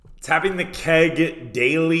Tapping the Keg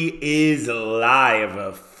Daily is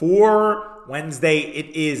live for Wednesday.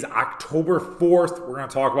 It is October 4th. We're going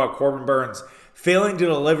to talk about Corbin Burnes failing to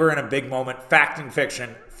deliver in a big moment, fact and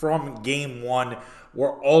fiction from Game 1.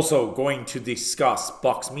 We're also going to discuss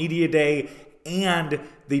Bucks Media Day and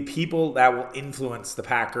the people that will influence the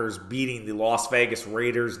Packers beating the Las Vegas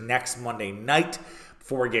Raiders next Monday night.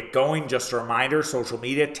 Before we get going, just a reminder, social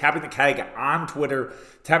media, Tapping the Keg on Twitter,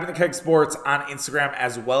 Tapping the Keg Sports on Instagram,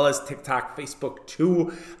 as well as TikTok, Facebook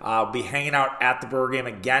too. I'll be hanging out at the Brewer Game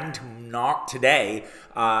again today.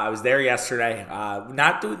 I was there yesterday.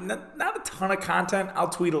 Not a ton of content. I'll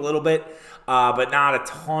tweet a little bit, but not a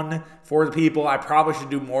ton for the people. I probably should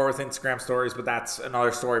do more with Instagram stories, but that's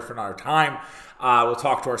another story for another time. We'll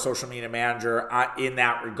talk to our social media manager in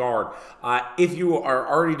that regard. If you are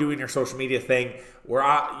already doing your social media thing,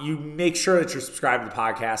 you make sure that you're subscribed to the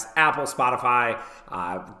podcast, Apple, Spotify,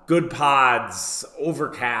 Good Pods,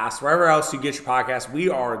 Overcast, wherever else you get your podcast. We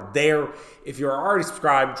are there. If you're already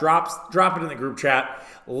subscribed, drop it in the group chat.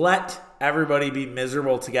 Let everybody be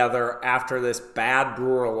miserable together after this bad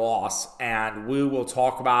Brewer loss, and we will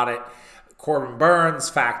talk about it. Corbin Burnes,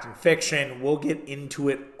 fact and fiction. We'll get into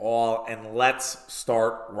it all, and let's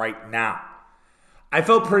start right now. I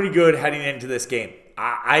felt pretty good heading into this game.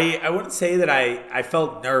 I wouldn't say that I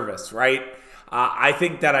felt nervous, right? I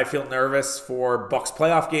think that I feel nervous for Bucks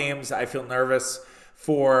playoff games. I feel nervous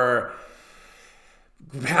for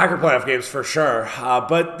Packer playoff games for sure.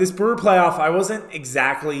 But this Brewer playoff, I wasn't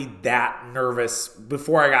exactly that nervous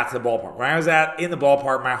before I got to the ballpark. When I was in the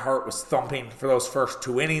ballpark, my heart was thumping for those first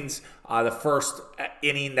two innings. The first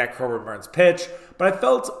inning that Corbin Burnes pitched, but I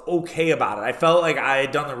felt okay about it. I felt like I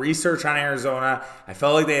had done the research on Arizona. I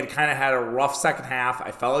felt like they had kind of had a rough second half.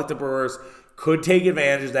 I felt like the Brewers could take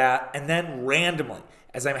advantage of that. And then randomly,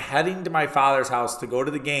 as I'm heading to my father's house to go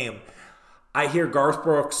to the game, I hear Garth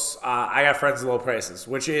Brooks' I Got Friends in Low Places,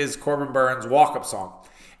 which is Corbin Burnes' walk-up song.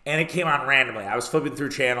 And it came on randomly. I was flipping through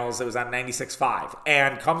channels. It was on 96.5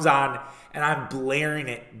 and comes on, and I'm blaring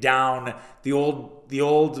it down the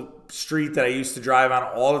old street that I used to drive on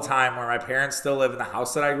all the time, where my parents still live in the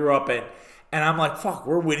house that I grew up in. And I'm like, fuck,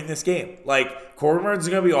 we're winning this game. Like, Corbin Burnes is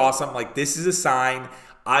going to be awesome. Like, this is a sign.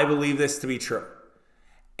 I believe this to be true.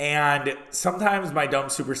 And sometimes my dumb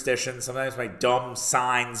superstitions, sometimes my dumb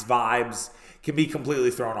signs, vibes can be completely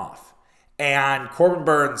thrown off. And Corbin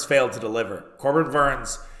Burnes failed to deliver. Corbin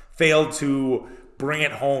Burnes failed to bring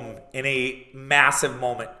it home in a massive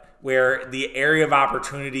moment where the area of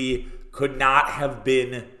opportunity could not have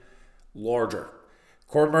been larger.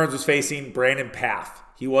 Corbin Burnes was facing Brandon Path.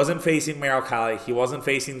 He wasn't facing Merrill Kelly. He wasn't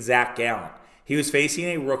facing Zach Gallen. He was facing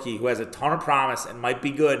a rookie who has a ton of promise and might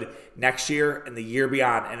be good next year and the year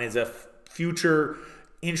beyond, and is a future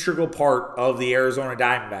integral part of the Arizona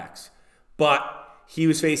Diamondbacks. But he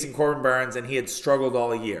was facing Corbin Burnes, and he had struggled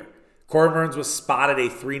all year. Corbin Burnes was spotted a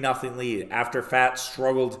 3-0 lead after Fat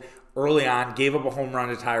struggled early on, gave up a home run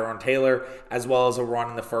to Tyrone Taylor, as well as a run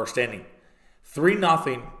in the first inning.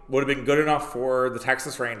 3-0 would have been good enough for the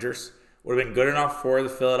Texas Rangers, would have been good enough for the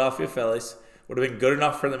Philadelphia Phillies, would have been good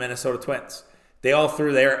enough for the Minnesota Twins. They all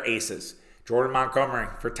threw their aces. Jordan Montgomery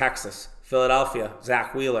for Texas, Philadelphia,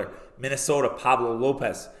 Zach Wheeler, Minnesota, Pablo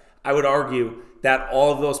Lopez. I would argue that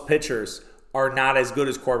all of those pitchers are not as good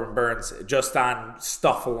as Corbin Burnes just on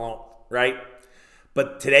stuff alone, right?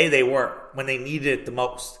 But today they were, when they needed it the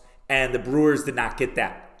most. And the Brewers did not get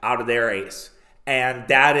that out of their ace. And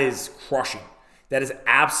that is crushing. That is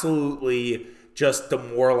absolutely just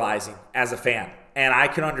demoralizing as a fan. And I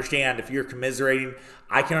can understand if you're commiserating.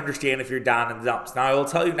 I can understand if you're down in the dumps. Now, I will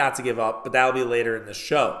tell you not to give up, but that'll be later in the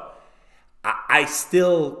show. I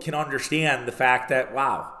still can understand the fact that,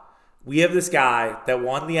 wow, we have this guy that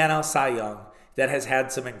won the NL Cy Young, that has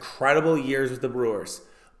had some incredible years with the Brewers,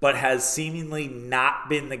 but has seemingly not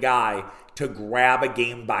been the guy to grab a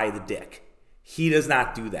game by the dick. He does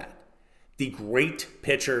not do that. The great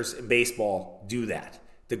pitchers in baseball do that.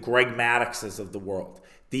 The Greg Maddoxes of the world.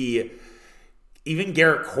 Even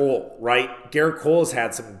Garrett Cole, right? Garrett Cole has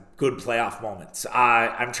had some good playoff moments.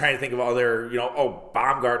 I'm trying to think of other,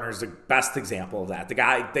 Baumgartner is the best example of that.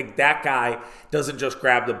 That guy doesn't just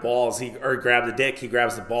grab the balls or grab the dick. He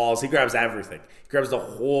grabs the balls. He grabs everything. He grabs the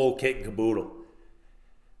whole kit and caboodle.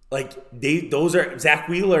 Like, those are Zach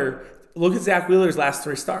Wheeler. Look at Zach Wheeler's last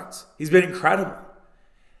 3 starts. He's been incredible.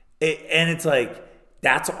 And it's like,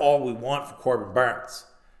 that's all we want for Corbin Burnes.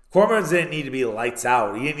 Corbin Burnes didn't need to be lights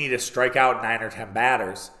out. He didn't need to strike out 9 or 10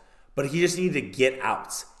 batters, but he just needed to get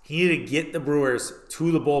outs. He needed to get the Brewers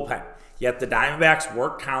to the bullpen. Yet the Diamondbacks'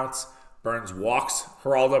 work counts. Burnes walks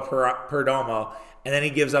Geraldo Perdomo, and then he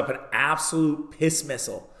gives up an absolute piss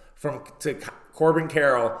missile Corbin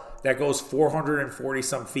Carroll that goes 440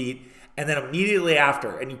 some feet. And then immediately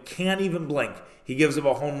after, and you can't even blink, he gives up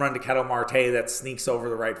a home run to Ketel Marte that sneaks over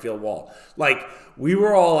the right field wall. Like, we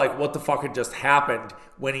were all like, what the fuck had just happened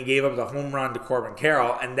when he gave up the home run to Corbin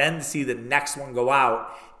Carroll? And then to see the next one go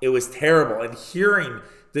out, it was terrible. And hearing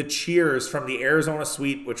the cheers from the Arizona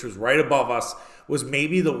suite, which was right above us, was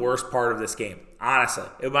maybe the worst part of this game. Honestly,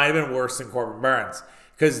 it might have been worse than Corbin Burnes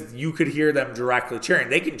because you could hear them directly cheering.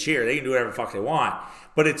 They can cheer. They can do whatever the fuck they want.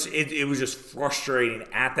 But it was just frustrating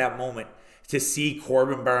at that moment to see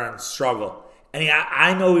Corbin Burnes struggle. And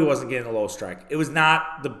I know he wasn't getting a low strike. It was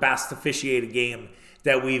not the best officiated game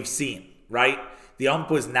that we've seen, right? The ump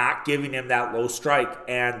was not giving him that low strike,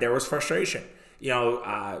 and there was frustration.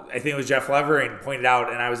 I think it was Jeff Levering pointed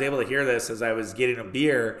out, and I was able to hear this as I was getting a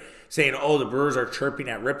beer, saying, the Brewers are chirping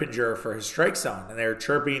at Rippinger for his strike zone, and they're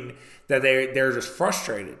chirping that they're just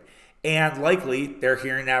frustrated. And likely, they're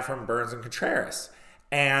hearing that from Burnes and Contreras.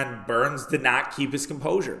 And Burnes did not keep his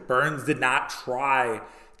composure. Burnes did not try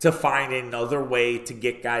to find another way to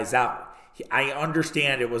get guys out. I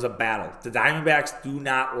understand it was a battle. The Diamondbacks do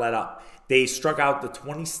not let up. They struck out the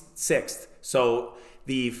 26th, so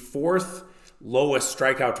the fourth lowest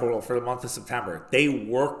strikeout total for the month of September. They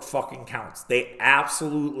work fucking counts. They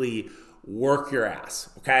absolutely work your ass,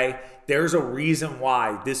 okay? There's a reason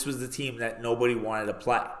why this was the team that nobody wanted to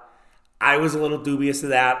play. I was a little dubious of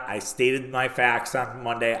that. I stated my facts on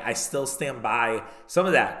Monday. I still stand by some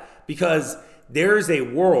of that because there's a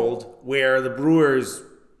world where the Brewers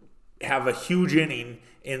have a huge inning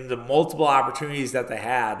in the multiple opportunities that they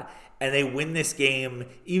had, and they win this game.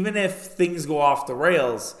 Even if things go off the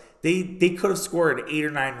rails, they could have scored 8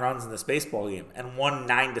 or 9 runs in this baseball game and won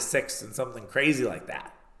 9-6 and something crazy like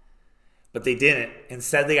that. But they didn't.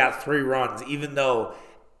 Instead, they got 3 runs, even though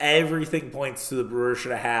everything points to the Brewers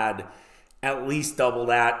should have had at least double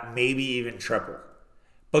that, maybe even triple.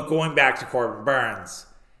 But going back to Corbin Burnes,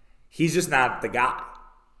 he's just not the guy.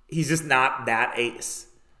 He's just not that ace.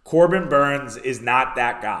 Corbin Burnes is not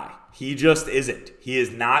that guy. He just isn't. He is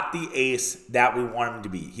not the ace that we want him to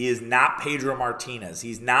be. He is not Pedro Martinez.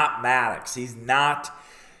 He's not Maddox. He's not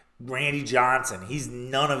Randy Johnson. He's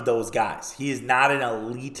none of those guys. He is not an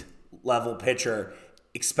elite level pitcher,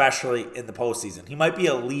 especially in the postseason. He might be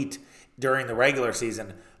elite during the regular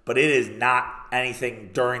season, but it is not anything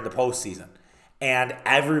during the postseason. And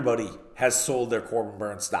everybody has sold their Corbin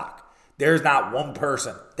Burnes stock. There's not one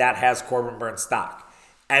person that has Corbin Burnes stock.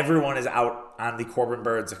 Everyone is out on the Corbin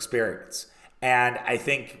Burnes experience. And I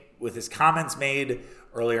think with his comments made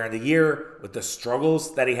earlier in the year, with the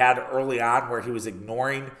struggles that he had early on where he was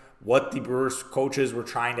ignoring what the Brewers coaches were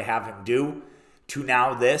trying to have him do, to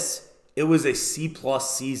now this, it was a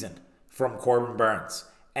C-plus season from Corbin Burnes.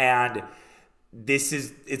 And it's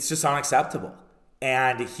just unacceptable.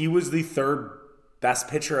 And he was the third best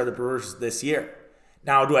pitcher of the Brewers this year.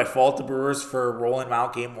 Now, do I fault the Brewers for rolling him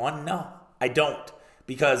out game 1? No, I don't.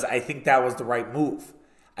 Because I think that was the right move.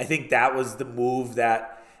 I think that was the move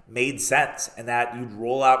that made sense, and that you'd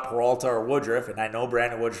roll out Peralta or Woodruff, and I know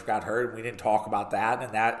Brandon Woodruff got hurt, and we didn't talk about that,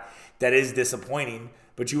 and that is disappointing,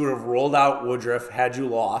 but you would have rolled out Woodruff had you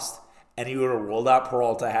lost, and you would have rolled out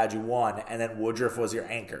Peralta had you won, and then Woodruff was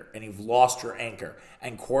your anchor, and you've lost your anchor,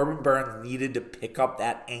 and Corbin Burnes needed to pick up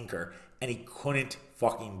that anchor, and he couldn't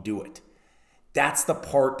fucking do it. That's the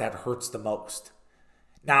part that hurts the most.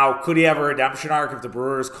 Now, could he have a redemption arc if the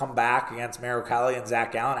Brewers come back against Merrill Kelly and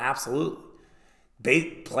Zach Gallen? Absolutely.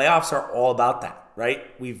 Playoffs are all about that, right?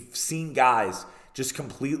 We've seen guys just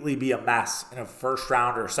completely be a mess in a first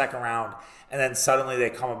round or second round, and then suddenly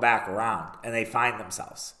they come back around and they find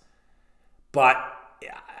themselves. But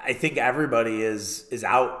I think everybody is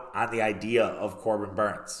out on the idea of Corbin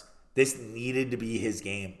Burnes. This needed to be his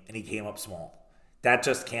game, and he came up small. That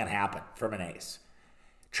just can't happen from an ace.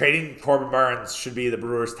 Trading Corbin Burnes should be the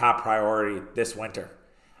Brewers' top priority this winter.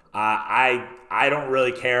 I don't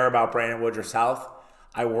really care about Brandon Woodruff's health.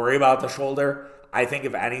 I worry about the shoulder. I think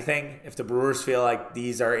if anything, if the Brewers feel like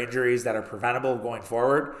these are injuries that are preventable going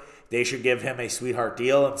forward, they should give him a sweetheart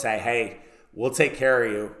deal and say, hey, we'll take care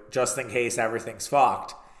of you just in case everything's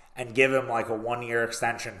fucked, and give him like a 1-year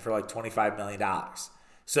extension for like $25 million.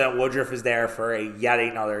 So that Woodruff is there for yet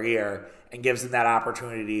another year and gives him that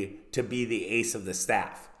opportunity to be the ace of the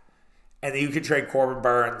staff. And then you could trade Corbin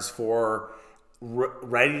Burnes for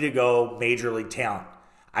ready-to-go major league talent.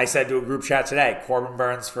 I said to a group chat today, Corbin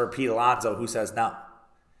Burnes for Pete Alonso. Who says no?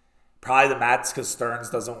 Probably the Mets, because Stearns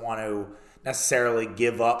doesn't want to necessarily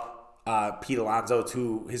give up Pete Alonso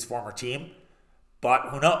to his former team. But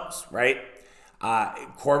who knows, right?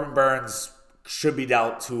 Corbin Burnes should be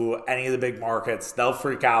dealt to any of the big markets. They'll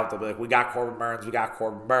freak out. They'll be like, we got Corbin Burnes, we got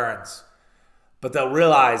Corbin Burnes. But they'll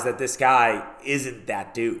realize that this guy isn't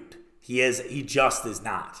that dude. He just is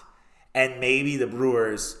not. And maybe the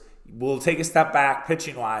Brewers will take a step back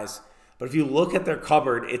pitching-wise. But if you look at their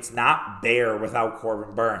cupboard, it's not bare without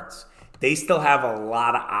Corbin Burnes. They still have a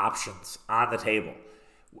lot of options on the table.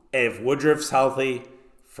 If Woodruff's healthy,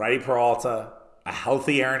 Freddie Peralta, a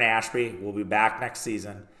healthy Aaron Ashby will be back next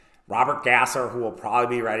season. Robert Gasser, who will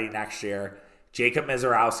probably be ready next year. Jacob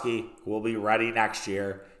Mizorowski, who will be ready next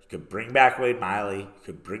year. You could bring back Wade Miley. You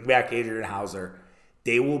could bring back Adrian Hauser.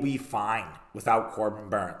 They will be fine without Corbin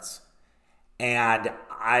Burnes. And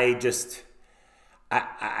I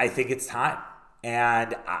think it's time.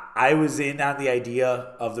 And I was in on the idea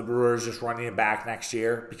of the Brewers just running it back next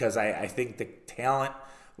year because I think the talent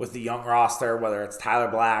with the young roster, whether it's Tyler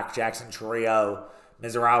Black, Jackson Chourio,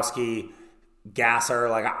 Mizorowski, Gasser,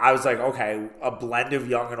 I was like, okay, a blend of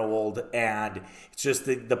young and old, and it's just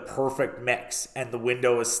the perfect mix, and the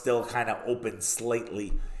window is still kind of open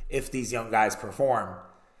slightly if these young guys perform.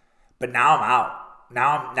 But now I'm out.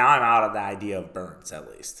 Now I'm out of the idea of Burnes,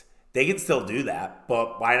 at least. They can still do that,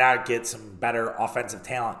 but why not get some better offensive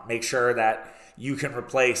talent? Make sure that you can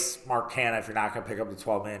replace Mark Canha if you're not going to pick up the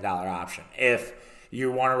 $12 million option. If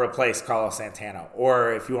you want to replace Carlos Santana,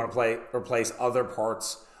 or if you want to replace other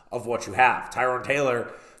parts of what you have. Tyrone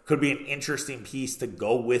Taylor could be an interesting piece to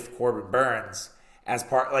go with Corbin Burnes as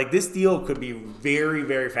part. This deal could be very,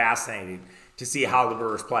 very fascinating to see how the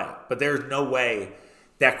Brewers play. But there's no way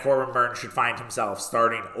that Corbin Burnes should find himself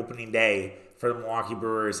starting opening day for the Milwaukee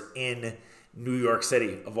Brewers in New York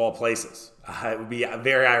City, of all places. It would be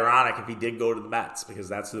very ironic if he did go to the Mets, because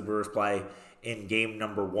that's who the Brewers play in game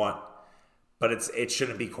number 1. But it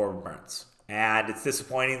shouldn't be Corbin Burnes. And it's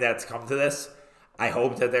disappointing that it's come to this. I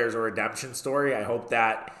hope that there's a redemption story. I hope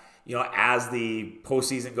that, as the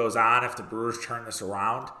postseason goes on, if the Brewers turn this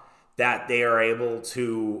around, that they are able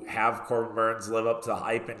to have Corbin Burnes live up to the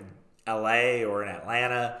hype in LA or in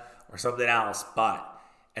Atlanta or something else. But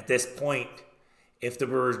at this point, if the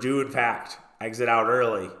Brewers do, in fact, exit out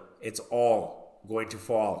early, it's all going to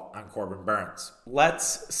fall on Corbin Burnes.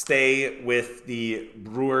 Let's stay with the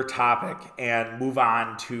Brewer topic and move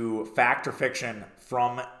on to fact or fiction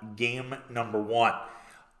from game number 1.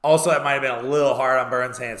 Also, it might have been a little hard on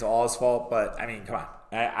Burnes saying it's all his fault, but I mean, come on.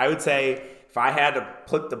 I would say if I had to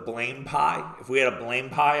put the blame pie, if we had a blame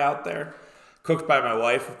pie out there, cooked by my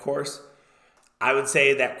wife, of course, I would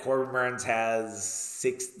say that Corbin Burnes has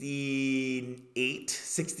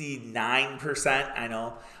 69%, I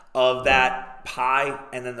know, of that pie,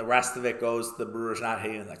 and then the rest of it goes to the Brewers not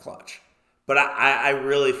hitting in the clutch. But I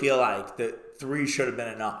really feel like the 3 should have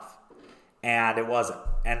been enough, and it wasn't.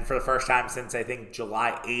 And for the first time since, I think,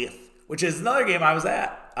 July 8th, which is another game I was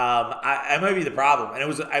at, I might be the problem. And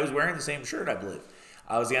I was wearing the same shirt, I believe.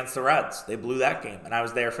 I was against the Reds. They blew that game, and I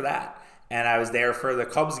was there for that. And I was there for the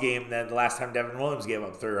Cubs game the last time Devin Williams gave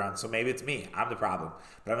up 3 runs. So maybe it's me. I'm the problem.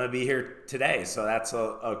 But I'm going to be here today. So that's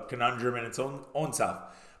a conundrum in its own self.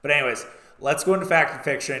 But anyways, let's go into fact and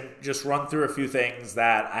fiction. Just run through a few things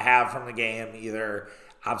that I have from the game, either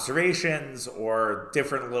observations or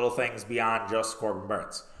different little things beyond just Corbin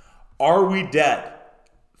Burnes. Are we dead?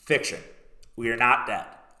 Fiction. We are not dead.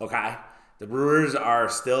 Okay? The Brewers are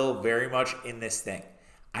still very much in this thing.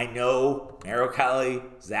 I know Merrill Kelly,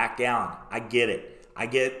 Zach Gallen. I get it. I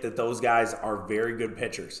get that those guys are very good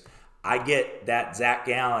pitchers. I get that Zach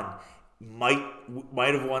Gallen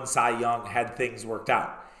might have won Cy Young had things worked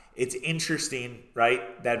out. It's interesting,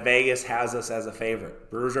 right, that Vegas has us as a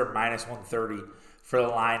favorite. Brewers are minus 130 for the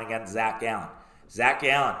line against Zach Gallen. Zach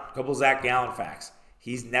Gallen, a couple Zach Gallen facts.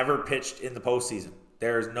 He's never pitched in the postseason.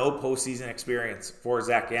 There is no postseason experience for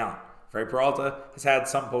Zach Gallen. Freddie Peralta has had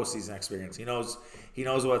some postseason experience. He knows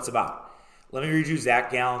what it's about. Let me read you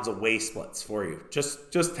Zach Gallen's away splits for you.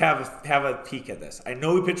 Just have a peek at this. I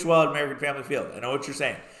know he pitched well at American Family Field. I know what you're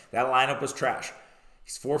saying. That lineup was trash.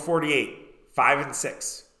 He's 448,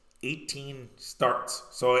 5-6, 18 starts.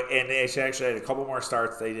 So, and they actually had a couple more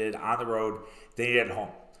starts they did on the road than he did at home.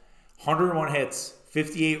 101 hits,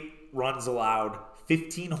 58 runs allowed,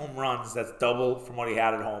 15 home runs. That's double from what he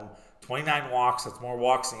had at home. 29 walks. That's more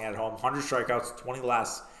walks than he had at home. 100 strikeouts, 20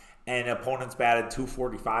 less. And opponents batted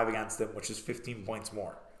 245 against him, which is 15 points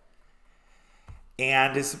more.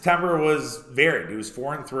 And his September was varied. He was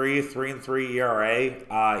 4-3, 3-3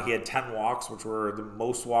 ERA. He had 10 walks, which were the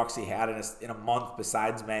most walks he had in a month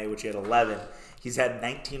besides May, which he had 11. He's had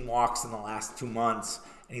 19 walks in the last 2 months,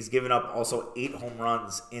 and he's given up also 8 home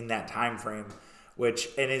runs in that time frame, which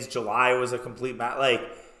in his July was a complete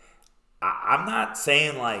I'm not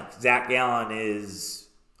saying Zach Gallen is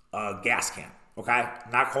a gas can. Okay?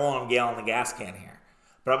 I'm not calling him Gallen the gas can here.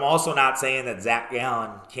 But I'm also not saying that Zach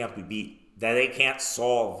Gallen can't be beat. that they can't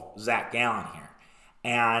solve Zach Gallen here.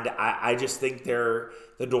 And I just think the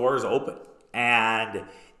door is open. And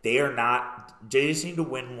they just need to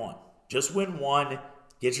win one. Just win one.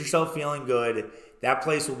 Get yourself feeling good. That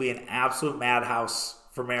place will be an absolute madhouse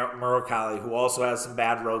for Murakami, who also has some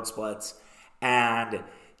bad road splits. And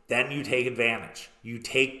then you take advantage. You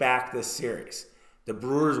take back this series. The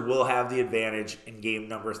Brewers will have the advantage in game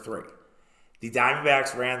number 3. The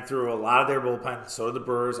Diamondbacks ran through a lot of their bullpen. So did the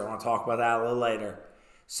Brewers. I want to talk about that a little later.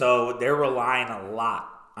 So they're relying a lot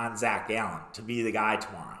on Zach Gallen to be the guy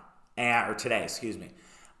tomorrow. Or today, excuse me.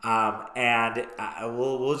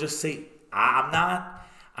 We'll just see. I'm not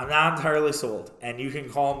entirely sold. And you can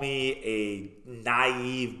call me a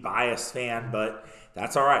naive, biased fan, but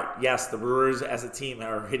that's all right. Yes, the Brewers as a team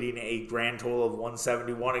are hitting a grand total of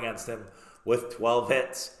 171 against him with 12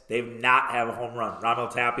 hits. They've not had a home run. Raimel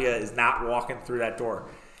Tapia is not walking through that door.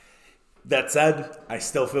 That said, I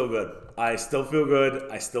still feel good. I still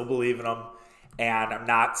believe in them. And I'm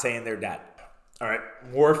not saying they're dead. All right,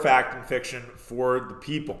 more fact and fiction for the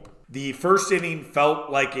people. The first inning felt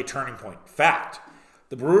like a turning point. Fact,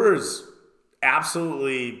 the Brewers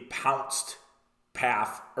absolutely pounced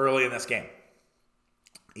Path early in this game.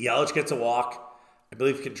 Yelich gets a walk. I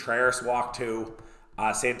believe Contreras walked too.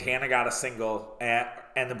 Santana got a single.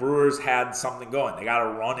 And the Brewers had something going. They got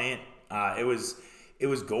a run in. It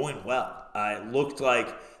was going well. It looked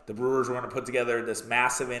like the Brewers were going to put together this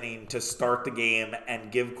massive inning to start the game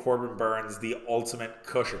and give Corbin Burnes the ultimate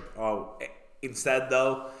cushion. Instead,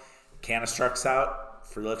 though, Canna strikes out,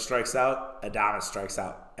 Frelick strikes out, Adames strikes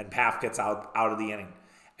out, and Path gets out of the inning.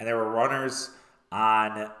 And there were runners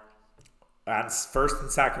on first and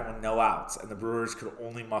second with no outs, and the Brewers could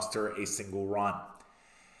only muster a single run.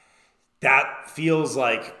 That feels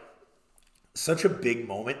like such a big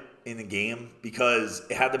moment in the game because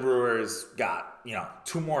it had the Brewers got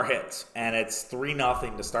 2 more hits and it's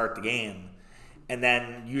 3-0 to start the game, and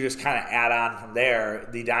then you just kind of add on from there.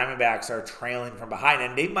 The Diamondbacks are trailing from behind,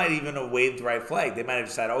 and they might even have waved the right flag. They might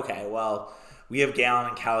have said, okay, well, we have Gallen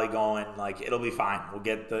and Kelly going, like, it'll be fine. We'll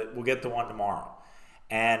get the one tomorrow.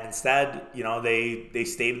 And instead, they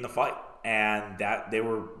stayed in the fight, and that they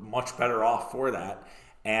were much better off for that,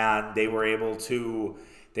 and they were able to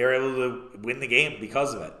win the game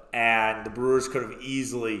because of it. And the Brewers could have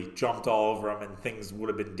easily jumped all over them and things would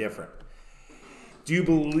have been different.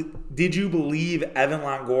 Did you believe Evan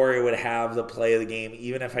Longoria would have the play of the game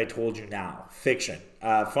even if I told you now? Fiction.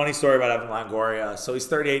 Funny story about Evan Longoria. So he's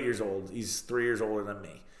 38 years old. He's 3 years older than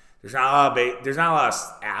me. There's not a lot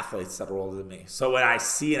of athletes that are older than me. So when I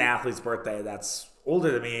see an athlete's birthday that's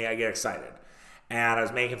older than me, I get excited. And I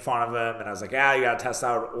was making fun of him, and I was like, you got to test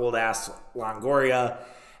out old-ass Longoria.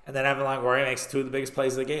 And then Evan Longoria makes 2 of the biggest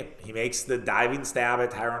plays of the game. He makes the diving stab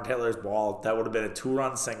at Tyrone Taylor's ball. That would have been a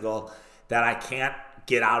 2-run single that I can't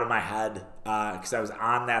get out of my head because I was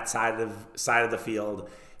on that side of the field. It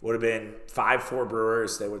would have been 5-4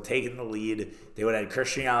 Brewers. They would have taken the lead. They would have had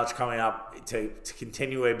Christian Yelich coming up to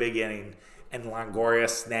continue a big inning, and Longoria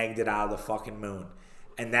snagged it out of the fucking moon.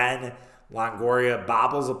 And then Longoria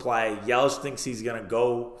bobbles a play. Yelich thinks he's going to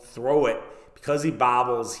go throw it. Because he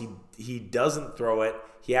bobbles, he doesn't throw it.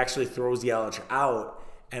 He actually throws Yelich out.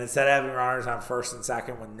 And instead of having runners on first and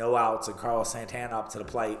second with no outs and Carlos Santana up to the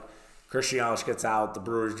plate, Christian Yelich gets out. The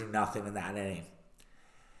Brewers do nothing in that inning.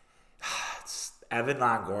 It's Evan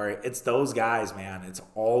Longoria. It's those guys, man. It's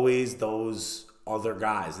always those other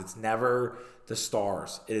guys. It's never the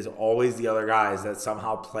stars. It is always the other guys that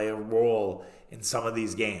somehow play a role in some of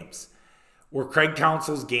these games. Were Craig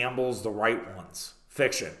Counsell's gambles the right ones?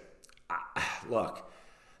 Fiction. Look,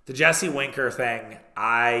 the Jesse Winker thing,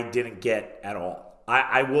 I didn't get at all.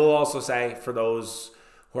 I will also say, for those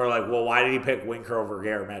who are like, well, why did he pick Winker over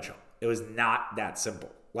Garrett Mitchell? It was not that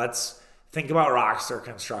simple. Let's think about roster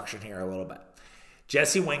construction here a little bit.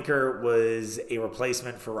 Jesse Winker was a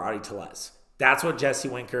replacement for Rowdy Tellez. That's what Jesse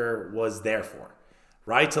Winker was there for.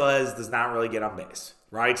 Rowdy Tellez does not really get on base.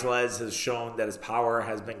 Rowdy Tellez has shown that his power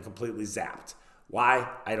has been completely zapped. Why?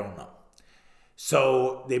 I don't know.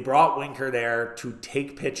 So they brought Winker there to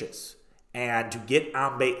take pitches and to get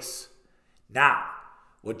on base. Now,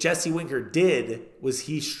 what Jesse Winker did was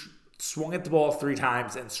he swung at the ball 3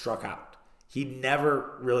 times and struck out. He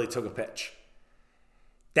never really took a pitch.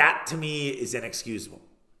 That, to me, is inexcusable.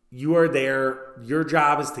 You are there. Your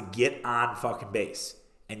job is to get on fucking base,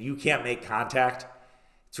 and you can't make contact.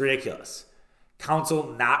 It's ridiculous.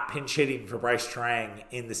 Counsell not pinch hitting for Bryce Trang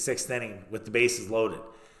in the 6th inning with the bases loaded.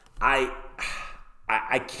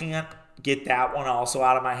 I can't get that one also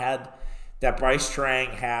out of my head. That Bryce Trang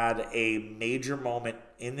had a major moment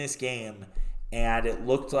in this game, and it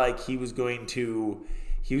looked like he was going to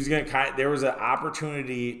He was going to there was an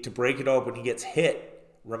opportunity to break it open. He gets hit.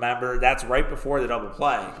 Remember, that's right before the double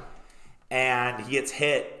play. And he gets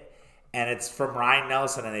hit, and it's from Ryan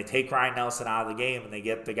Nelson, and they take Ryan Nelson out of the game, and they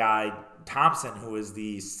get the guy, Thompson, who is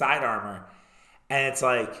the side armor. And it's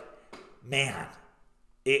like, man,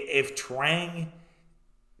 if Trang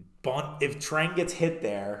gets hit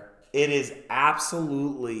there, it is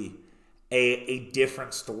absolutely a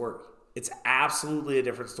different story. It's absolutely a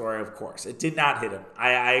different story, of course. It did not hit him.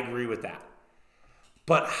 I agree with that.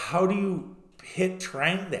 But how do you hit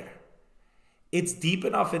Trang there? It's deep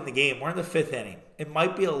enough in the game. We're in the 5th inning. It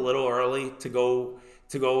might be a little early to go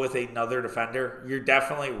with another defender. You're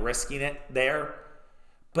definitely risking it there.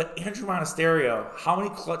 But Andrew Monasterio, how many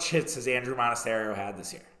clutch hits has Andrew Monasterio had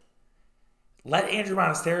this year? Let Andrew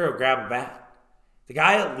Monasterio grab a bat. The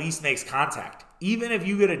guy at least makes contact. Even if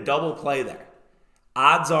you get a double play there,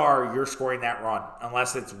 odds are you're scoring that run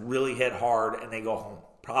unless it's really hit hard and they go home.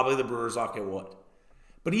 Probably the Brewers luck it would.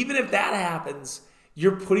 But even if that happens,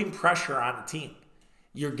 you're putting pressure on the team.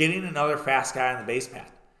 You're getting another fast guy on the base pad.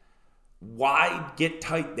 Why get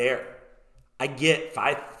tight there? I get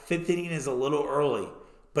 5th inning is a little early,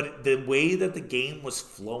 but the way that the game was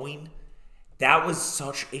flowing, that was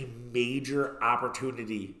such a major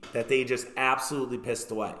opportunity that they just absolutely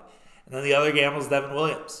pissed away. And then the other game was Devin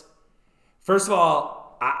Williams. First of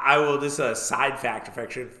all, I will, this is a side fact or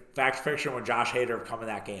fiction. Fact or fiction with Josh Hader have come in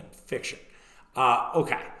that game. Fiction.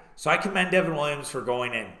 Okay. So I commend Devin Williams for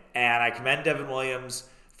going in. And I commend Devin Williams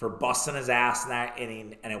for busting his ass in that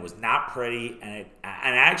inning. And it was not pretty. And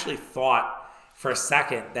I actually thought for a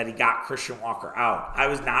second that he got Christian Walker out. I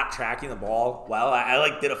was not tracking the ball well.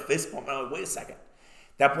 I did a fist bump. And I'm like, wait a second.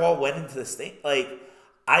 That ball went into the state.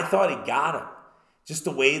 I thought he got him. Just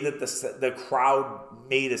the way that the crowd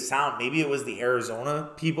made a sound. Maybe it was the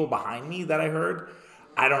Arizona people behind me that I heard.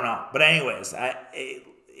 I don't know. But anyways,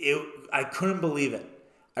 I couldn't believe it.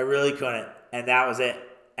 I really couldn't. And that was it.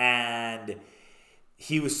 And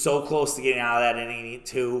he was so close to getting out of that inning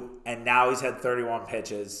too. And now he's had 31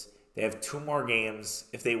 pitches. They have 2 more games.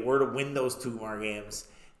 If they were to win those 2 more games,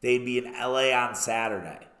 they'd be in LA on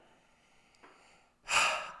Saturday.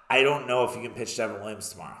 I don't know if you can pitch Devin Williams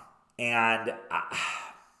tomorrow. And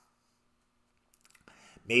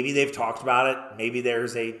maybe they've talked about it. Maybe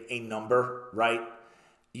there's a number, right?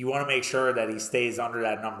 You want to make sure that he stays under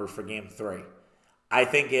that number for game 3. I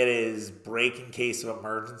think it is break in case of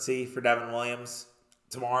emergency for Devin Williams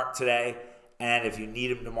today. And if you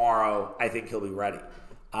need him tomorrow, I think he'll be ready.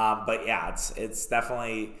 But yeah, it's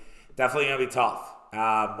definitely going to be tough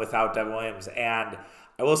without Devin Williams. And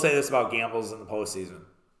I will say this about gambles in the postseason.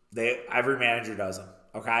 Every manager does them,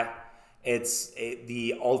 okay? It's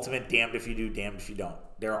the ultimate damned if you do, damned if you don't.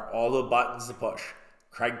 There are all the buttons to push.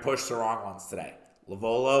 Craig pushed the wrong ones today.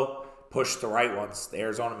 Lovolo pushed the right ones, the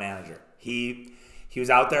Arizona manager. He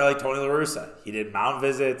was out there like Tony La Russa. He did mound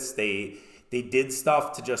visits. They did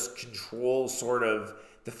stuff to just control sort of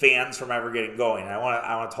the fans from ever getting going. And I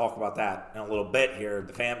want to talk about that in a little bit here,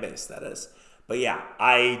 the fan base, that is. But yeah,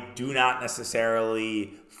 I do not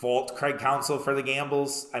necessarily fault Craig Counsell for the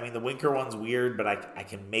gambles. I mean, the Winker one's weird, but I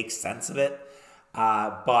can make sense of it.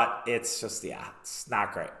 But it's just, it's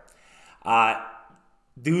not great.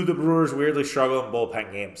 Do the Brewers weirdly struggle in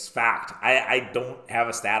bullpen games? Fact. I don't have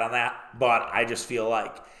a stat on that, but I just feel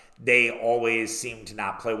like they always seem to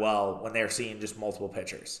not play well when they're seeing just multiple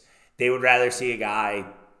pitchers. They would rather see a guy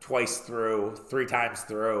 3 times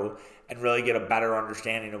through, and really get a better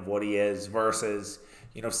understanding of what he is versus,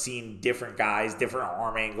 seeing different guys, different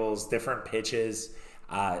arm angles, different pitches,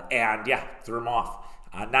 and threw him off.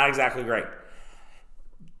 Not exactly great.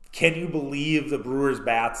 Can you believe the Brewers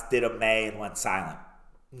bats did a May and went silent?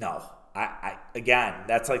 No. Again,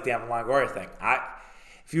 that's like the Evan Longoria thing.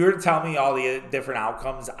 If you were to tell me all the different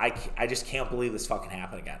outcomes, I just can't believe this fucking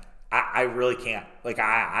happened again. I really can't.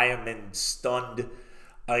 I am in stunned.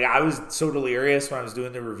 I was so delirious when I was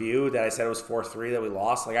doing the review that I said it was 4-3 that we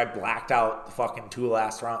lost. I blacked out the fucking 2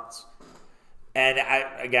 last rounds. And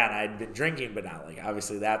I'd been drinking, but not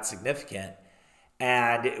obviously that's significant.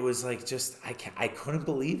 And it was I couldn't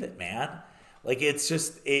believe it, man. It's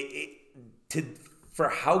just for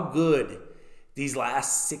how good these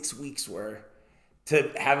last 6 weeks were, to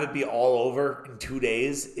have it be all over in 2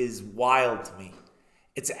 days is wild to me.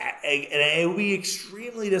 It would be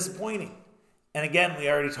extremely disappointing. And again, we've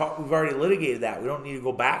already litigated that. We don't need to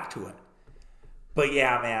go back to it. But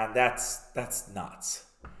yeah, man, that's nuts.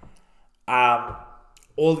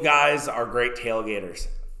 Old guys are great tailgaters.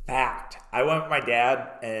 Fact. I went with my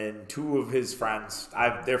dad and 2 of his friends.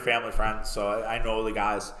 They're family friends, so I know the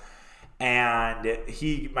guys. And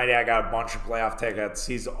my dad got a bunch of playoff tickets.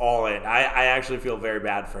 He's all in. I actually feel very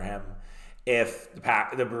bad for him if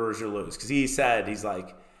the Brewers are lose. Because he said, he's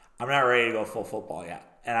like, I'm not ready to go full football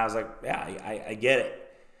yet. And I was like, yeah, I get it.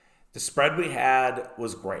 The spread we had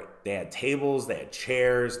was great. They had tables, they had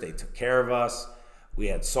chairs, they took care of us. We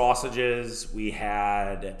had sausages, we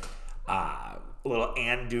had a little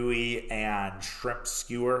andouille and shrimp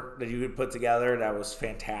skewer that you could put together. That was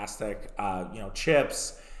fantastic.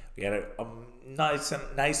 Chips. We had a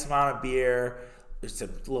nice amount of beer. There's a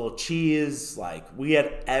little cheese. Like, we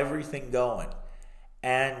had everything going.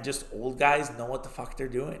 And just old guys know what the fuck they're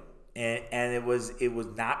doing. And it was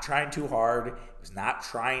not trying too hard.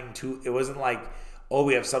 It wasn't like, oh,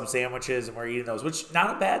 we have some sandwiches and we're eating those, which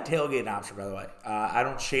not a bad tailgate option, by the way. I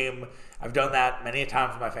don't shame. I've done that many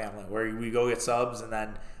times with my family where we go get subs and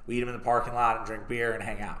then we eat them in the parking lot and drink beer and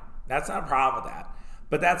hang out. That's not a problem with that.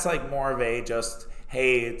 But that's like more of a just,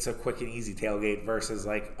 hey, it's a quick and easy tailgate versus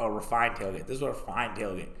like a refined tailgate. This is a refined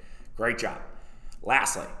tailgate. Great job.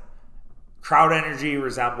 Lastly, crowd energy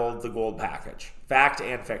resembled the gold package. Fact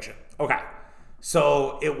and fiction. Okay.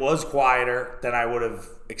 So it was quieter than I would have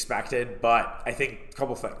expected, but I think a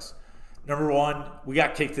couple things. Number one, we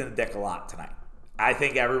got kicked in the dick a lot tonight. I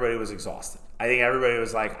think everybody was exhausted. I think everybody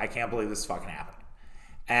was like, I can't believe this is fucking happening.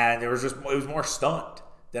 And it was more stunned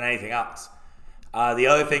than anything else. The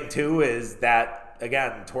other thing, too, is that,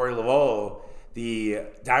 again, Torey Laveau, the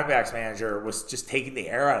Diamondbacks manager, was just taking the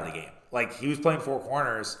air out of the game. Like, he was playing four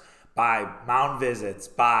corners by mound visits,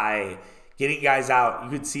 by getting guys out. You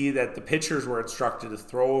could see that the pitchers were instructed to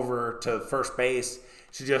throw over to first base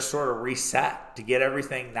to just sort of reset, to get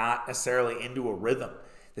everything not necessarily into a rhythm.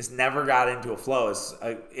 This never got into a flow.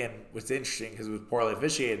 And what's interesting, because it was poorly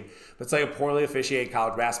officiated, but it's like a poorly officiated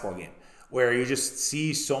college basketball game where you just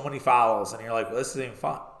see so many fouls and you're like, well, this isn't even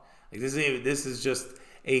fun. Like, this is just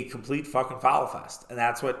a complete fucking foul fest. And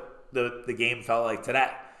that's what the game felt like today.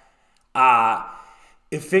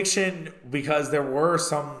 Fiction, because there were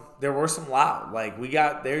some loud. Like,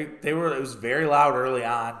 it was very loud early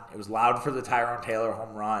on. It was loud for the Tyrone Taylor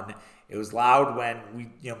home run. It was loud when we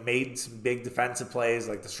made some big defensive plays,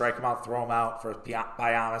 like the strike him out, throw him out for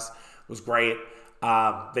Giannis was great.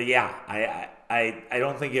 But yeah, I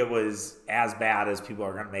don't think it was as bad as people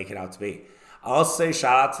are going to make it out to be. I'll also say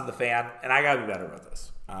shout out to the fan, and I got to be better with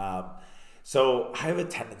this. So I have a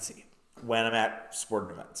tendency when I'm at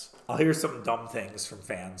sporting events, I'll hear some dumb things from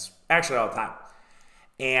fans, actually all the time.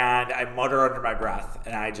 And I mutter under my breath,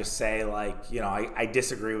 and I just say, like, I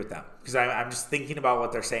disagree with them. Because I'm just thinking about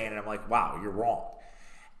what they're saying, and I'm like, wow, you're wrong.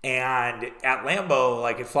 And at Lambeau,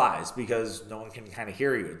 like, it flies because no one can kind of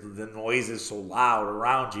hear you. The noise is so loud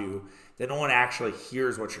around you that no one actually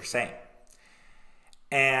hears what you're saying.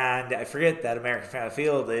 And I forget that American Family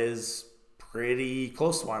Field is pretty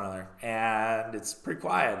close to one another, and it's pretty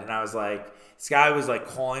quiet. And I was like, this guy was like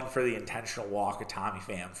calling for the intentional walk of Tommy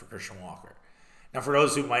Pham for Christian Walker. Now, for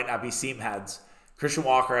those who might not be seam heads, Christian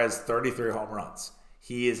Walker has 33 home runs.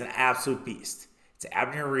 He is an absolute beast. It's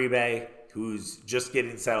Abner Uribe, who's just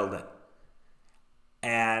getting settled in.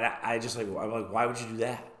 And I'm like, why would you do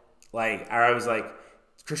that? Like, I was like,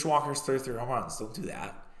 Christian Walker has 33 home runs. Don't do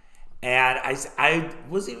that. And I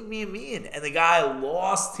wasn't even being mean. And the guy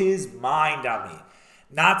lost his mind on me.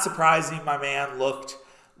 Not surprising, my man looked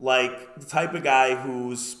like the type of guy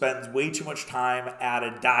who spends way too much time at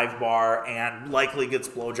a dive bar and likely gets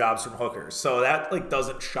blowjobs from hookers. So that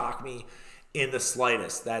doesn't shock me in the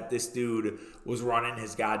slightest that this dude was running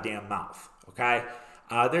his goddamn mouth. Okay?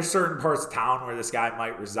 There's certain parts of town where this guy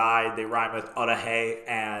might reside. They rhyme with Udahay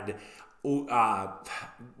and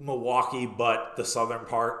Milwaukee, but the southern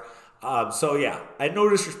part. So yeah, I had no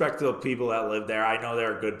disrespect to the people that live there. I know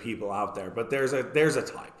there are good people out there, but there's a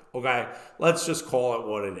type. Okay, let's just call it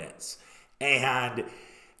what it is. And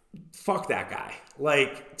fuck that guy.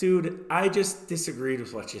 Like, dude, I just disagreed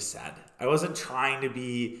with what you said. I wasn't trying to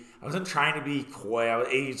be coy.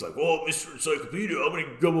 He's like, oh, Mr. Encyclopedia, how many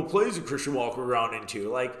double plays did Christian Walker round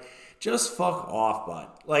into? Like, just fuck off, bud.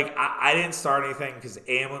 Like, I didn't start anything because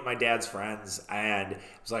I'm with my dad's friends, and I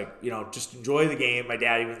was like, just enjoy the game. My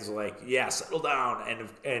dad even was like, yeah, settle down.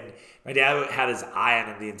 And my dad had his eye on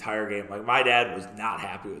him the entire game. Like, my dad was not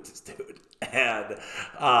happy with this dude. And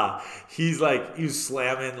he was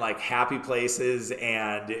slamming like Happy Places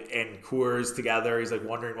and Coors together. He's like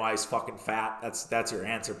wondering why he's fucking fat. That's your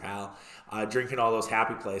answer, pal. Drinking all those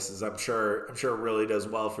Happy Places, I'm sure it really does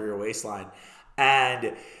well for your waistline.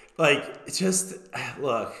 And like, it's just,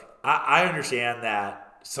 look, I understand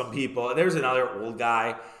that some people, there's another old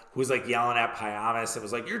guy who was like yelling at Piamis and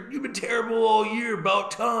was like, you've been terrible all year,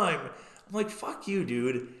 about time. I'm like, fuck you,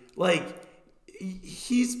 dude. Like,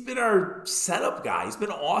 he's been our setup guy. He's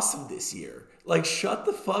been awesome this year. Like, shut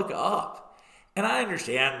the fuck up. And I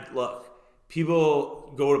understand, look,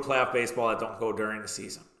 people go to playoff baseball that don't go during the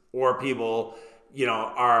season. Or people,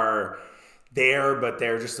 are there, but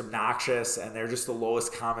they're just obnoxious and they're just the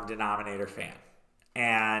lowest common denominator fan.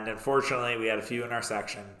 And unfortunately, we had a few in our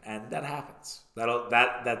section, and that happens.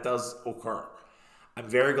 That does occur. I'm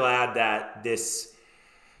very glad that this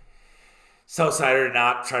Southsider did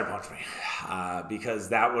not try to punch me, because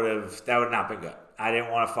that would not been good. I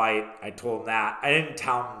didn't want to fight. I told him that. I didn't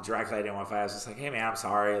tell him directly I didn't want to fight. I was just like, hey man, I'm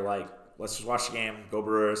sorry. Like, let's just watch the game. Go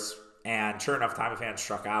Brewers. And sure enough, Tommy Pham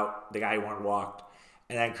struck out the guy who wanted walked,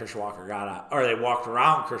 and then Christian Walker got out, or they walked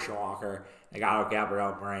around Christian Walker and got out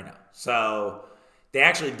Gabriel Moreno. So they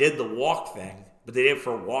actually did the walk thing, but they did it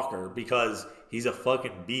for Walker because he's a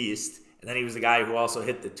fucking beast. And then he was the guy who also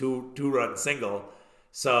hit the two-run single.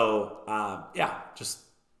 So, just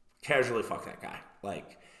casually fuck that guy.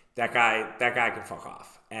 Like, that guy can fuck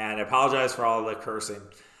off. And I apologize for all the cursing,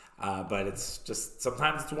 but it's just,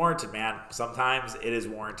 sometimes it's warranted, man. Sometimes it is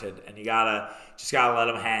warranted, and you just gotta let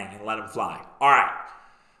him hang and let him fly. All right,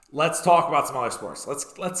 let's talk about some other sports.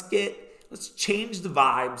 Let's change the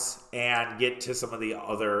vibes and get to some of the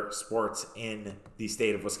other sports in the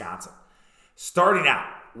state of Wisconsin. Starting out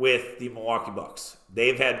with the Milwaukee Bucks.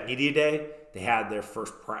 They've had media day. They had their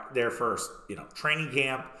first training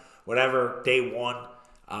camp, whatever, day one.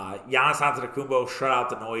 Giannis Antetokounmpo shut out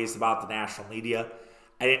the noise about the national media.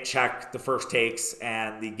 I didn't check the first takes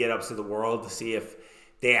and the get-ups of the world to see if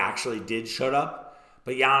they actually did shut up.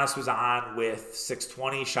 But Giannis was on with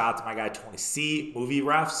 620, shout out to my guy 20C, movie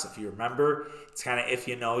refs, if you remember. It's kind of if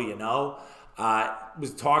you know, you know.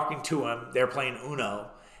 Was talking to him. They're playing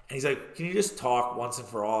Uno. And he's like, can you just talk once and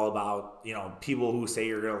for all about, people who say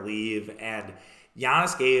you're going to leave? And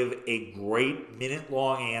Giannis gave a great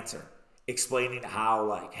minute-long answer explaining how,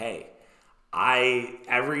 like, hey,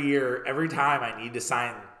 every time I need to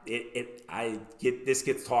sign this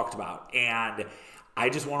gets talked about. And I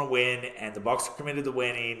just want to win, and the Bucks are committed to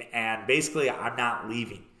winning, and basically I'm not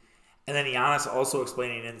leaving. And then Giannis also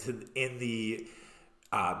explaining in the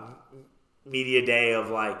media day of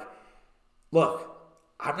like, look,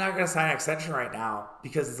 I'm not going to sign an extension right now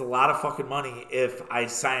because it's a lot of fucking money if I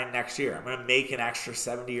sign it next year. I'm going to make an extra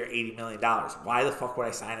 $70 or $80 million. Why the fuck would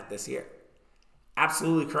I sign it this year?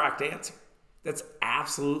 Absolutely correct answer. That's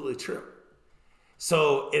absolutely true.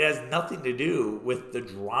 So it has nothing to do with the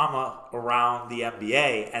drama around the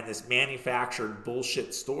NBA and this manufactured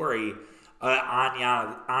bullshit story on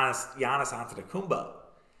Giannis Antetokounmpo.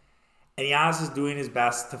 And Giannis is doing his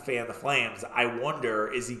best to fan the flames. I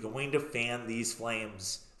wonder, is he going to fan these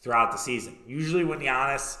flames throughout the season? Usually when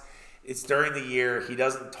Giannis, it's during the year, he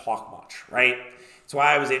doesn't talk much, right? That's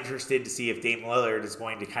why I was interested to see if Damian Lillard is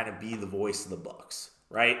going to kind of be the voice of the Bucks,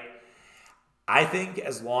 right? I think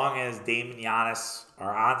as long as Dame and Giannis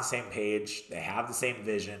are on the same page, they have the same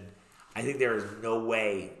vision, I think there is no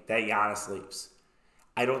way that Giannis leaves.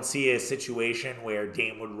 I don't see a situation where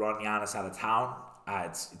Dame would run Giannis out of town.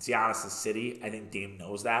 It's Giannis' city. I think Dame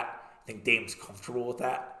knows that. I think Dame's comfortable with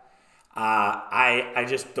that. I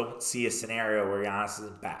just don't see a scenario where Giannis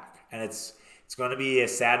isn't back. And it's going to be a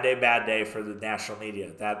sad day, bad day for the national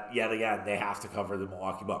media. That, yet again, they have to cover the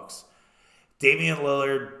Milwaukee Bucks. Damian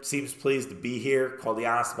Lillard seems pleased to be here, called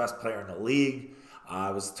Giannis the best player in the league.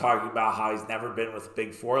 I was talking about how he's never been with a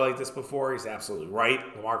big four like this before. He's absolutely right.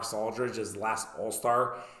 LaMarcus Aldridge is the last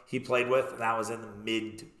All-Star he played with, and that was in the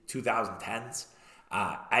mid-2010s.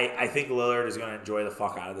 I think Lillard is going to enjoy the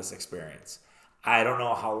fuck out of this experience. I don't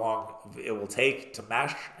know how long it will take to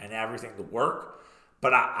mesh and everything to work,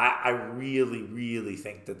 but I really, really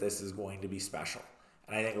think that this is going to be special.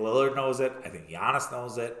 And I think Lillard knows it. I think Giannis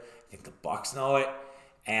knows it. I think the Bucks know it.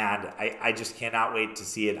 And I just cannot wait to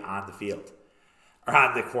see it on the field. Or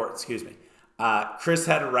on the court, excuse me. Chris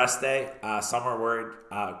had a rest day. Some are worried.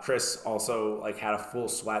 Chris also had a full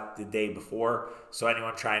sweat the day before. So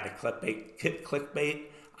anyone trying to clickbait,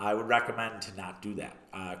 I would recommend to not do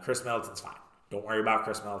that. Chris Middleton's fine. Don't worry about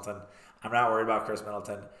Chris Middleton. I'm not worried about Chris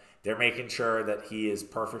Middleton. They're making sure that he is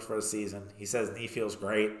perfect for the season. He says knee feels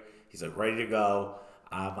great. He's ready to go.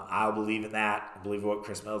 I'll believe in that. I believe what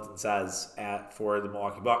Chris Middleton says for the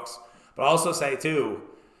Milwaukee Bucks. But I'll also say, too,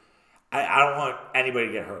 I don't want anybody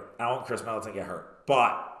to get hurt. I don't want Chris Middleton to get hurt.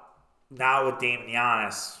 But now with Dame and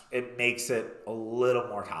Giannis, it makes it a little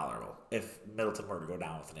more tolerable if Middleton were to go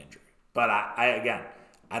down with an injury. But I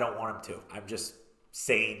don't want him to. I'm just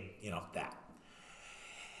saying, that.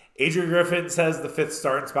 Adrian Griffin says the fifth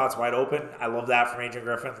starting spot's wide open. I love that from Adrian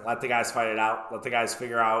Griffin. Let the guys fight it out. Let the guys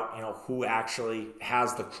figure out, who actually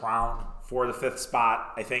has the crown for the 5th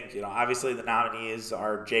spot. I think, obviously the nominees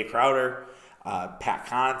are Jay Crowder, Pat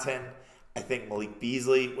Connaughton. I think Malik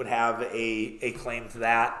Beasley would have a claim to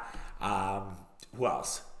that. Who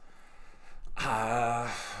else?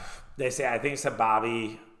 They say, I think it's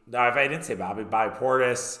Bobby. No, if I didn't say Bobby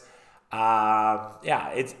Portis.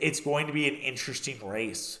 It's going to be an interesting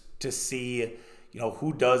race to see,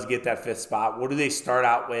 who does get that 5th spot. What do they start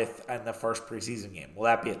out with in the first preseason game? Will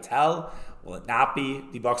that be a tell? Will it not be?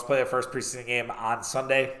 The Bucks play their first preseason game on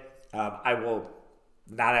Sunday. I will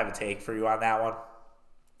not have a take for you on that one.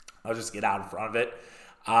 I'll just get out in front of it.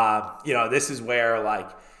 This is where, like,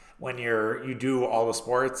 when you do all the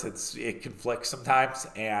sports, it conflicts sometimes.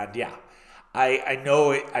 And yeah, I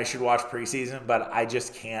know I should watch preseason, but I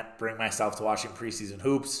just can't bring myself to watching preseason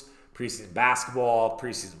hoops, preseason basketball,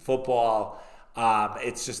 preseason football.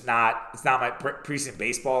 It's not my preseason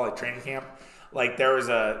baseball, like training camp. Like, there was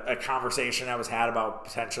a conversation that was had about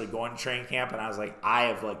potentially going to training camp, and I was like, I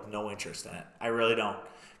have no interest in it. I really don't.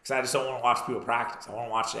 Because I just don't want to watch people practice. I want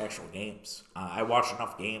to watch the actual games. I watch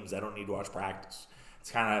enough games. I don't need to watch practice. It's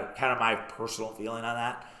kind of my personal feeling on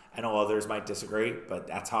that. I know others might disagree, but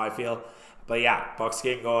that's how I feel. But yeah, Bucks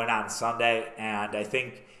game going on Sunday, and I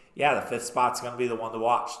think, the 5th spot's going to be the one to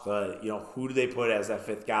watch. Who do they put as that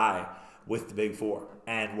 5th guy with the big 4,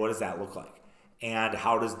 and what does that look like? And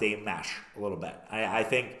how does Dame mesh a little bit? I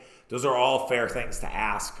think those are all fair things to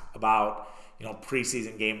ask about,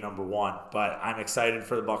 preseason game number 1. But I'm excited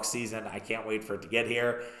for the Bucks season. I can't wait for it to get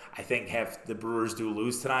here. I think if the Brewers do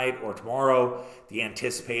lose tonight or tomorrow, the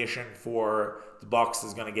anticipation for the Bucks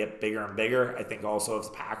is going to get bigger and bigger. I think also if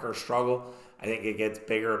the Packers struggle, I think it gets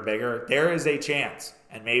bigger and bigger. There is a chance,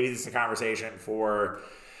 and maybe this is a conversation for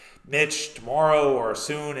Mitch tomorrow or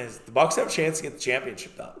soon, is the Bucks have a chance to get the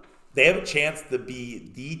championship done. They have a chance to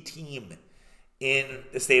be the team in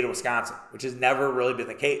the state of Wisconsin, which has never really been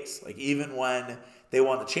the case. Like, even when they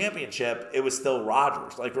won the championship, it was still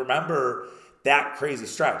Rodgers. Like, remember that crazy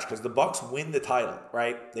stretch, because the Bucks win the title,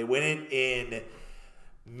 right? They win it in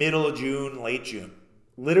middle of June, late June.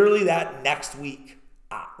 Literally that next week,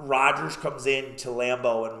 Rodgers comes in to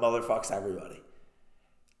Lambeau and motherfucks everybody.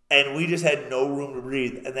 And we just had no room to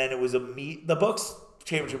breathe. And then it was the Bucks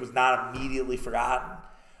championship was not immediately forgotten,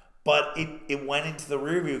 but it went into the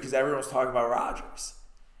rear view because everyone was talking about Rodgers.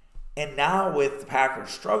 And now with the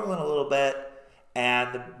Packers struggling a little bit,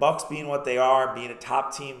 and the Bucks being what they are, being a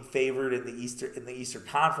top team favored in the Eastern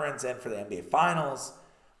Conference and for the NBA Finals,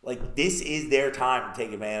 like, this is their time to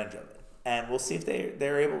take advantage of it. And we'll see if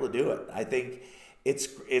they're able to do it. I think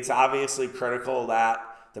it's obviously critical that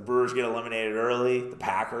the Brewers get eliminated early, the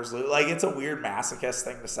Packers lose. Like, it's a weird masochist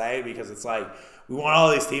thing to say, because it's like, we want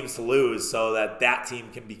all these teams to lose so that team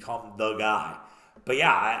can become the guy. But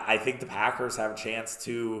yeah, I think the Packers have a chance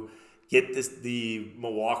to get the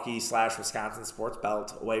Milwaukee/Wisconsin sports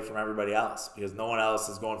belt away from everybody else, because no one else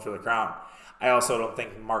is going for the crown. I also don't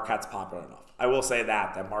think Marquette's popular enough. I will say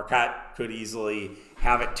that Marquette could easily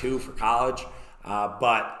have it too for college,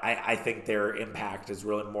 but I think their impact is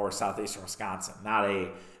really more southeastern Wisconsin, not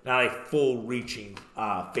a full-reaching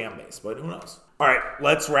fan base, but who knows? All right,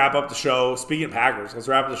 let's wrap up the show. Speaking of Packers, let's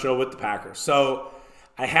wrap up the show with the Packers. So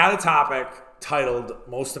I had a topic titled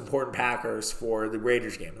Most Important Packers for the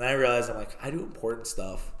Raiders game. And then I realized, I'm like, I do important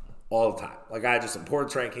stuff all the time. Like, I just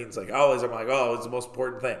importance rankings, like, always. I'm like, it's the most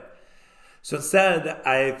important thing. So instead,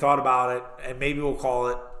 I thought about it, and maybe we'll call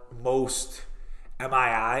it most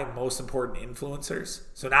important influencers.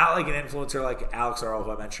 So not like an influencer like Alex Earl,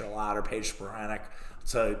 who I mentioned a lot, or Paige Sporanic,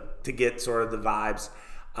 to get sort of the vibes.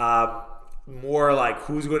 More like,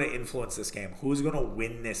 who's going to influence this game? Who's going to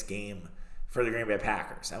win this game for the Green Bay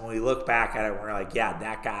Packers? And when we look back at it, we're like, yeah,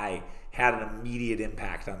 that guy had an immediate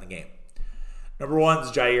impact on the game. Number 1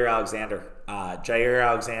 is Jair Alexander. Jair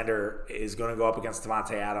Alexander is going to go up against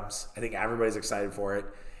Devontae Adams. I think everybody's excited for it.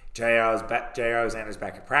 Jair Alexander's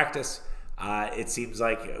back in practice. It seems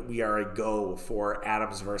like we are a go for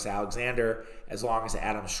Adams versus Alexander, as long as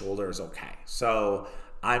Adams' shoulder is okay. So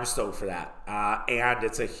I'm stoked for that. And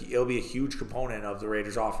it'll be a huge component of the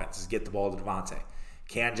Raiders' offense is get the ball to Devontae.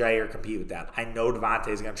 Can Jair compete with that? I know Devontae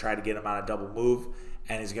is going to try to get him on a double move,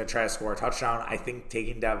 and he's going to try to score a touchdown. I think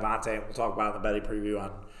taking Devontae, and we'll talk about it in the betting preview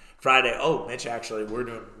on Friday. Oh, Mitch, actually, we're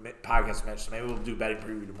doing podcast Mitch, so maybe we'll do betting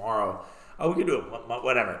preview tomorrow. Oh, we can do it.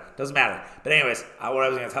 Whatever. Doesn't matter. But anyways, what I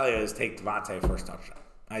was going to tell you is take Devontae first touchdown.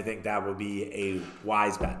 I think that would be a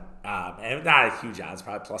wise bet. And not a huge odds,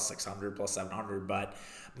 probably plus 600, plus 700, but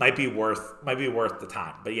might be worth the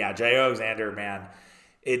time. But yeah, Jair Alexander, man,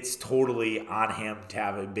 it's totally on him to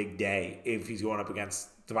have a big day if he's going up against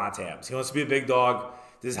Devontae Adams. He wants to be a big dog.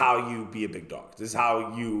 This is how you be a big dog. This is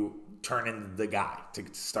how you turn into the guy to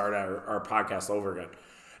start our podcast over again.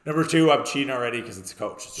 Number 2, I'm cheating already because it's a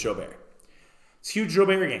coach. It's Joe Barry. It's a huge Joe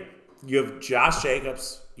Barry game. You have Josh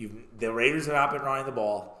Jacobs. The Raiders have not been running the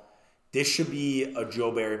ball. This should be a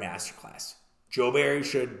Joe Barry masterclass. Joe Barry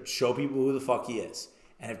should show people who the fuck he is.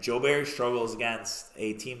 And if Joe Barry struggles against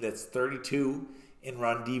a team that's 32 in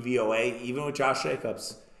run DVOA, even with Josh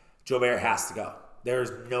Jacobs, Joe Barry has to go.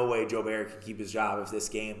 There's no way Joe Barry can keep his job if this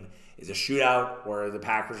game is a shootout or the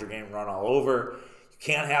Packers are getting run all over. You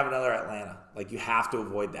can't have another Atlanta. Like, you have to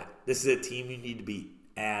avoid that. This is a team you need to beat,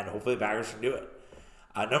 and hopefully the Packers can do it.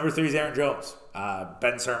 Number 3 is Aaron Jones.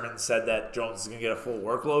 Ben Sermon said that Jones is going to get a full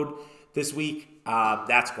workload this week.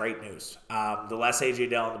 That's great news. The less A.J.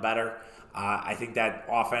 Dillon, the better. I think that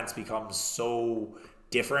offense becomes so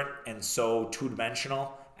different and so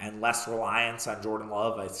two-dimensional and less reliance on Jordan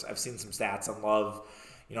Love. I've seen some stats on Love,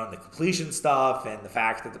 in the completion stuff and the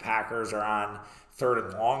fact that the Packers are on 3rd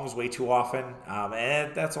and longs way too often.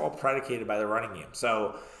 And that's all predicated by the running game.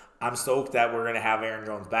 So I'm stoked that we're going to have Aaron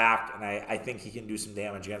Jones back, and I think he can do some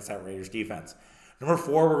damage against that Raiders defense. Number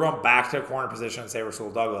 4, we're going back to a corner position and say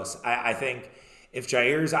Rasul Douglas. I think if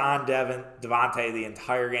Jair's on Devontae the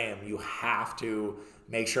entire game, you have to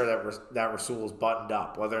make sure that Rasul is buttoned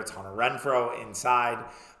up, whether it's Hunter Renfrow inside,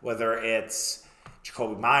 whether it's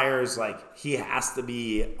Jacoby Myers. Like, he has to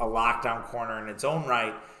be a lockdown corner in its own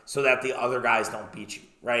right so that the other guys don't beat you,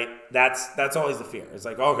 right? That's always the fear. It's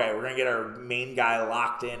like, okay, we're going to get our main guy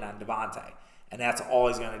locked in on Devontae, and that's all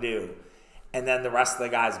he's going to do. And then the rest of the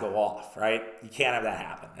guys go off, right? You can't have that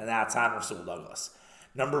happen, and that's on Rasul Douglas.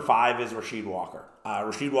 Number 5 is Rasheed Walker.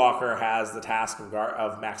 Rasheed Walker has the task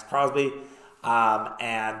of Max Crosby,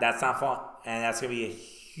 and that's not fun. And that's going to be a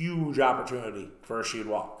huge opportunity for Rasheed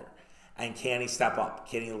Walker. And can he step up?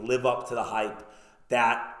 Can he live up to the hype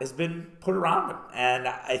that has been put around him? And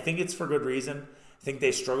I think it's for good reason. I think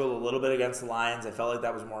they struggled a little bit against the Lions. I felt like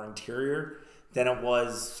that was more interior than it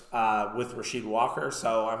was with Rasheed Walker.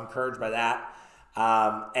 So I'm encouraged by that.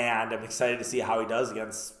 And I'm excited to see how he does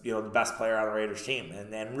against, the best player on the Raiders team.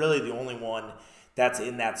 And really the only one that's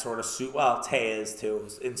in that sort of Tay is too,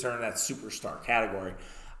 in sort of that superstar category.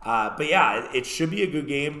 But yeah, it should be a good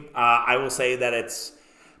game. I will say that it's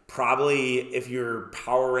probably, if you're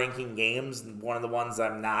power ranking games, one of the ones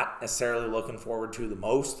I'm not necessarily looking forward to the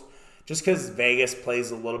most, just because Vegas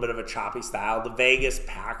plays a little bit of a choppy style. The Vegas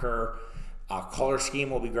Packer color scheme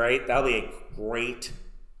will be great. That'll be a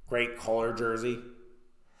great color jersey.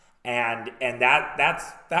 And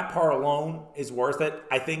that part alone is worth it.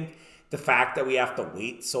 I think the fact that we have to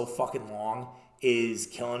wait so fucking long is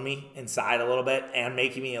killing me inside a little bit and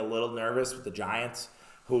making me a little nervous with the Giants,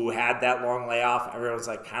 who had that long layoff. Everyone's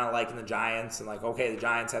like kind of liking the Giants and like, okay, the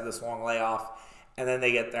Giants have this long layoff, and then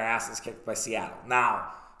they get their asses kicked by Seattle.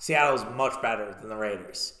 Now, Seattle is much better than the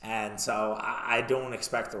Raiders, and so I don't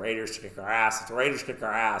expect the Raiders to kick our ass. If the Raiders kick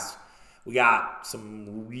our ass, we got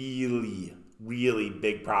some really, really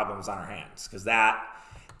big problems on our hands, because that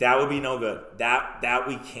would be no good. That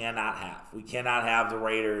we cannot have. We cannot have the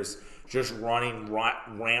Raiders just running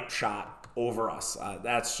ramp shot over us.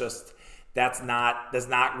 That's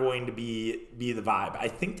not going to be the vibe. I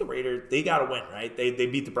think the Raiders, they got to win, right? They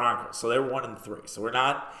beat the Broncos, so they're 1-3. So we're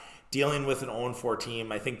not dealing with an 0-4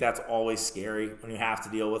 team. I think that's always scary when you have to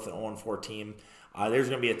deal with an 0-4 team. There's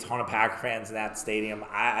going to be a ton of Packer fans in that stadium.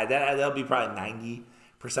 That'll be probably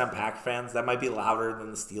 90% Packer fans. That might be louder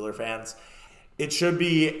than the Steeler fans. It should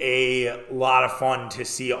be a lot of fun to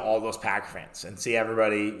see all those Packer fans and see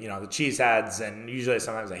everybody, the cheeseheads. And usually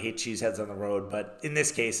sometimes I hate cheeseheads on the road, but in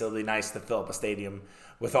this case, it'll be nice to fill up a stadium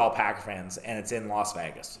with all Packer fans, and it's in Las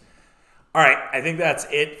Vegas. All right, I think that's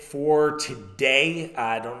it for today.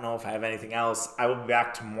 I don't know if I have anything else. I will be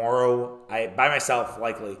back tomorrow by myself,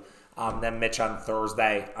 likely. Then Mitch on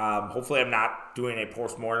Thursday. Hopefully I'm not doing a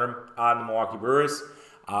post-mortem on the Milwaukee Brewers.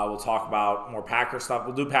 We'll talk about more Packer stuff.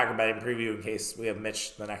 We'll do Packer betting preview in case we have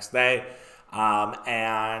Mitch the next day.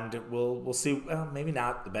 And we'll see. Well, maybe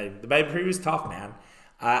not the betting. The betting preview is tough, man.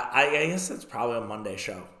 I guess it's probably a Monday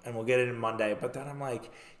show, and we'll get it in Monday. But then I'm like,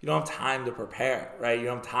 you don't have time to prepare, right? You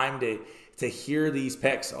don't have time to hear these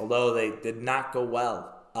picks, although they did not go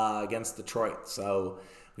well against Detroit. So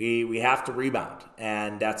we have to rebound,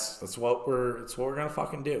 and that's what we're gonna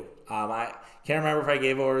fucking do. I can't remember if I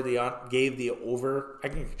gave the over. I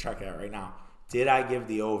can check it out right now. Did I give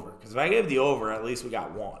the over? Because if I gave the over, at least we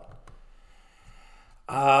got one.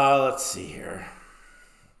 Let's see here.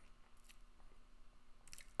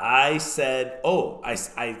 I said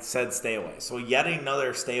stay away. So yet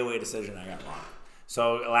another stay away decision I got wrong.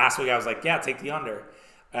 So last week I was like, yeah, take the under.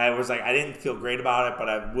 I was like, I didn't feel great about it, but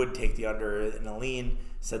I would take the under in a lean.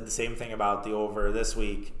 Said the same thing about the over this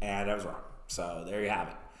week, and I was wrong. So there you have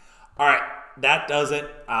it. All right, that does it.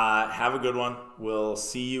 Have a good one. We'll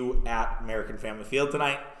see you at American Family Field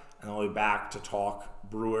tonight, and then we'll be back to talk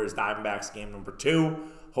Brewers Diamondbacks game number 2.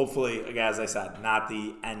 Hopefully, again, as I said, not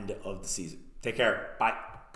the end of the season. Take care. Bye.